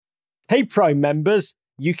Hey, Prime members,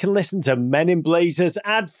 you can listen to Men in Blazers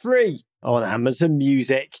ad-free on Amazon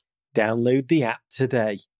Music. Download the app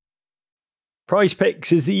today. Prize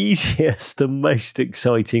Picks is the easiest and most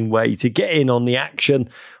exciting way to get in on the action,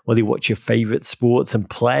 whether you watch your favourite sports and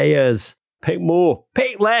players. Pick more,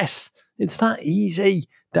 pick less. It's that easy.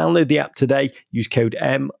 Download the app today. Use code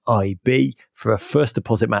MIB for a first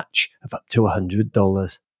deposit match of up to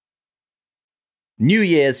 $100. New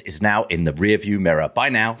Year's is now in the rearview mirror. By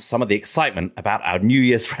now, some of the excitement about our New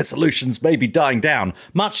Year's resolutions may be dying down,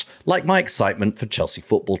 much like my excitement for Chelsea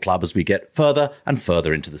Football Club as we get further and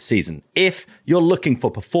further into the season. If you're looking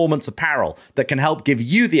for performance apparel that can help give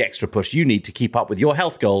you the extra push you need to keep up with your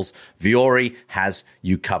health goals, Vuori has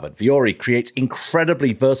you covered. Vuori creates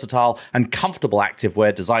incredibly versatile and comfortable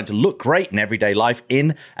activewear designed to look great in everyday life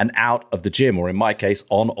in and out of the gym, or in my case,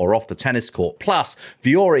 on or off the tennis court. Plus,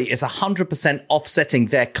 Vuori is 100% offsetting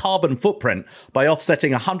their carbon footprint by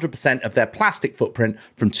offsetting 100% of their plastic footprint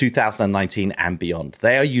from 2019 and beyond.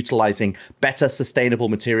 They are utilizing better sustainable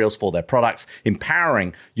materials for their products,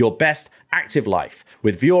 empowering your best active life.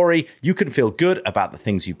 With Vuori, you can feel good about the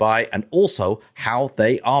things you buy and also how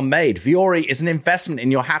they are made. Vuori is an investment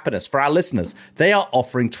in your happiness. For our listeners, they are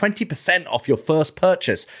offering 20% off your first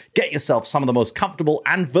purchase. Get yourself some of the most comfortable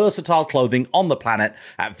and versatile clothing on the planet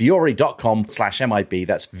at vuori.com/MIB.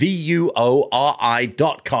 That's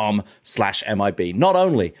VUORI.com/MIB. Not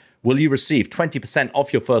only will you receive 20%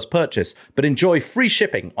 off your first purchase, but enjoy free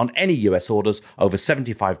shipping on any US orders over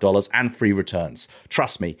 $75 and free returns.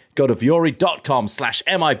 Trust me, go to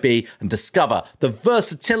vuori.com/MIB and discover the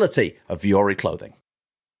versatility of Vuori clothing.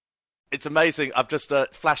 It's amazing. I've just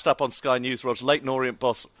flashed up on Sky News, Roger. Leyton Orient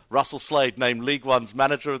boss Russell Slade named League One's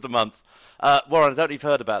Manager of the Month. Warren, I don't know if you've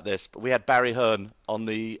heard about this, but we had Barry Hearn on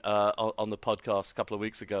the podcast a couple of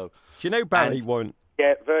weeks ago. Do you know Barry won't?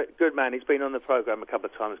 Yeah, very good man. He's been on the programme a couple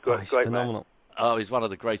of times. Great phenomenal. man. Oh, he's one of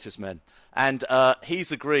the greatest men. And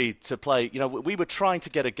he's agreed to play. You know, we were trying to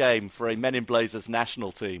get a game for a Men in Blazers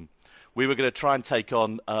national team. We were going to try and take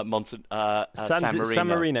on San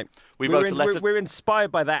Marino. We're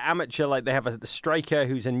inspired by that amateur. Like, they have a striker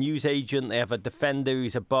who's a news agent. They have a defender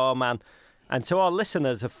who's a barman. And so our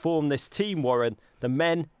listeners have formed this team, Warren, the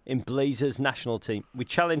Men in Blazers national team. We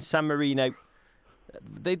challenged San Marino.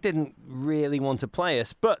 They didn't really want to play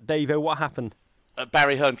us, but Davo, what happened?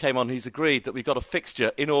 Barry Hearn came on. He's agreed that we've got a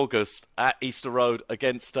fixture in August at Easter Road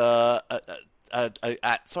against sorry,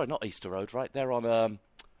 not Easter Road, right? They're on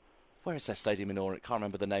where is their stadium in Orient? Can't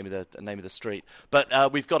remember the name of the street.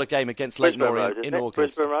 But we've got a game against Leyton Orient in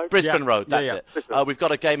August. Brisbane Road, that's it. We've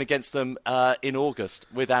got a game against them in August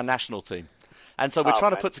with our national team. And so we're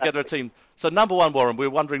trying to put together a team. So number one, Warren, we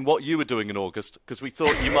were wondering what you were doing in August, because we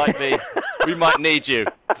thought you might be, we might need you,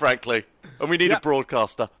 frankly. And we need a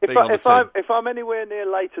broadcaster being on the team. If I'm anywhere near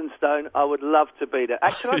Leytonstone, I would love to be there.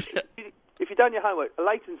 Actually, if you've done your homework,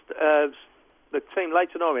 the team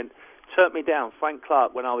Leyton Orient turned me down. Frank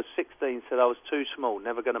Clark, when I was 16, said I was too small,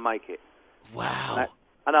 never going to make it. Wow.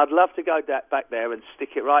 And I'd love to go back there and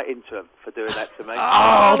stick it right into him for doing that to me.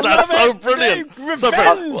 Oh, that's so brilliant.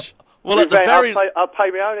 Revenge. Well, at the very... I'll pay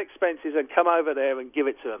my own expenses and come over there and give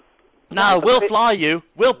it to them. No, we'll fly you.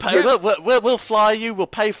 We'll pay. We'll fly you. We'll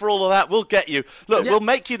pay for all of that. We'll get you. Look, we'll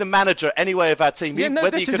make you the manager anyway of our team,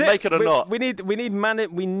 whether you can make it or not. We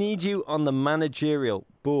need you on the managerial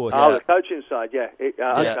board. Oh, the coaching side, yeah.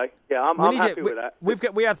 Okay, yeah, I'm happy with that. We've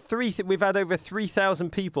had over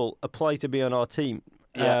 3,000 people apply to be on our team.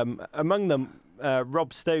 Yeah. Among them,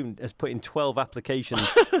 Rob Stone has put in 12 applications.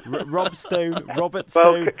 Rob Stone, Robert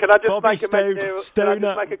Stone, can I just Bobby Stone, Stoner.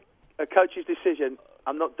 Can I just make a coach's decision?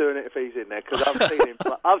 I'm not doing it if he's in there, because I've seen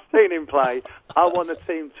him play. I want the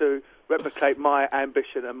team to replicate my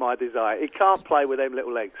ambition and my desire. He can't play with them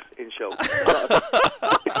little legs, in short.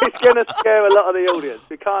 He's going to scare a lot of the audience.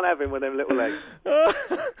 We can't have him with them little legs.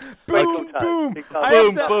 Boom, boom.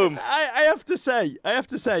 Boom. I have to say,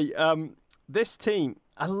 this team,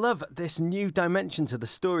 I love this new dimension to the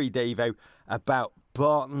story, Davo, about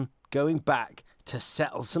Barton going back to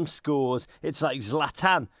settle some scores. It's like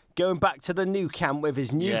Zlatan going back to the new camp with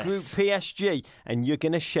his new group PSG, and you're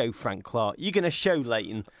going to show Frank Clark, you're going to show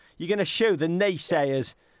Leyton, you're going to show the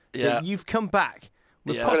naysayers that you've come back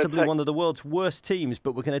with possibly one of the world's worst teams,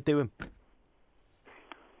 but we're going to do him.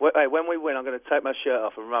 When we win, I'm going to take my shirt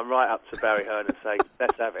off and run right up to Barry Hearn and say,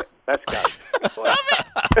 let's have it. Let's go.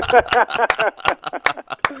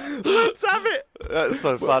 Let's have it. That's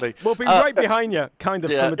so funny. We'll be right behind you, kind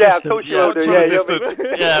of, from a distance. distance. Of course you will do.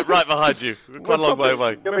 Yeah, right behind you. Quite a long way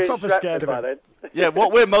away. We're proper scared of it. Yeah,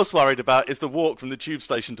 what we're most worried about is the walk from the tube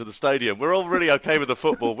station to the stadium. We're all really okay with the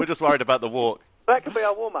football. We're just worried about the walk. That could be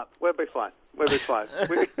our warm-up. We'll be fine. We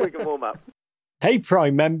can warm up. Hey,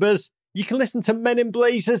 Prime members, you can listen to Men in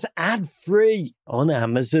Blazers ad-free on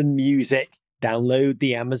Amazon Music. Download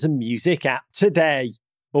the Amazon Music app today.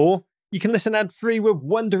 Or you can listen ad-free with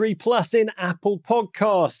Wondery Plus in Apple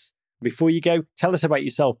Podcasts. Before you go, tell us about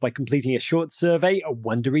yourself by completing a short survey at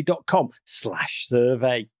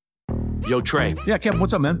Wondery.com/survey. Yo, Trey. Yeah, Kevin,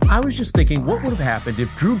 what's up, man? I was just thinking, what would have happened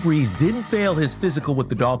if Drew Brees didn't fail his physical with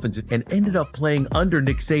the Dolphins and ended up playing under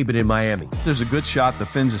Nick Saban in Miami? There's a good shot the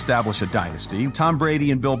Finns establish a dynasty. Tom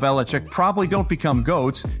Brady and Bill Belichick probably don't become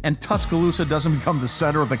GOATs, and Tuscaloosa doesn't become the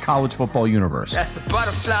center of the college football universe. That's the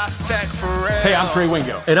butterfly effect for real. Hey, I'm Trey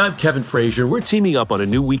Wingo. And I'm Kevin Frazier. We're teaming up on a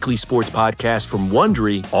new weekly sports podcast from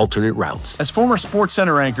Wondery, Alternate Routes. As former Sports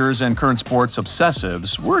Center anchors and current sports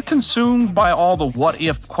obsessives, we're consumed by all the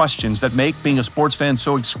what-if questions that make being a sports fan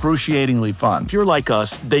so excruciatingly fun. If you're like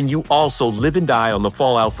us, then you also live and die on the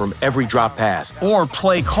fallout from every drop pass. Or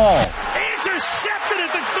play call. Intercepted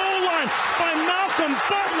at the goal line by Malcolm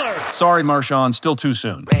Butler. Sorry, Marshawn, still too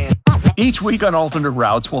soon. Each week on Alternate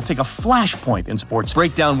Routes, we'll take a flashpoint in sports,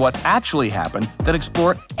 break down what actually happened, then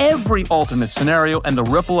explore every alternate scenario and the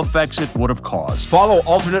ripple effects it would have caused. Follow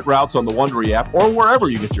Alternate Routes on the Wondery app or wherever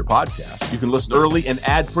you get your podcasts. You can listen early and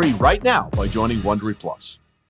ad-free right now by joining Wondery Plus.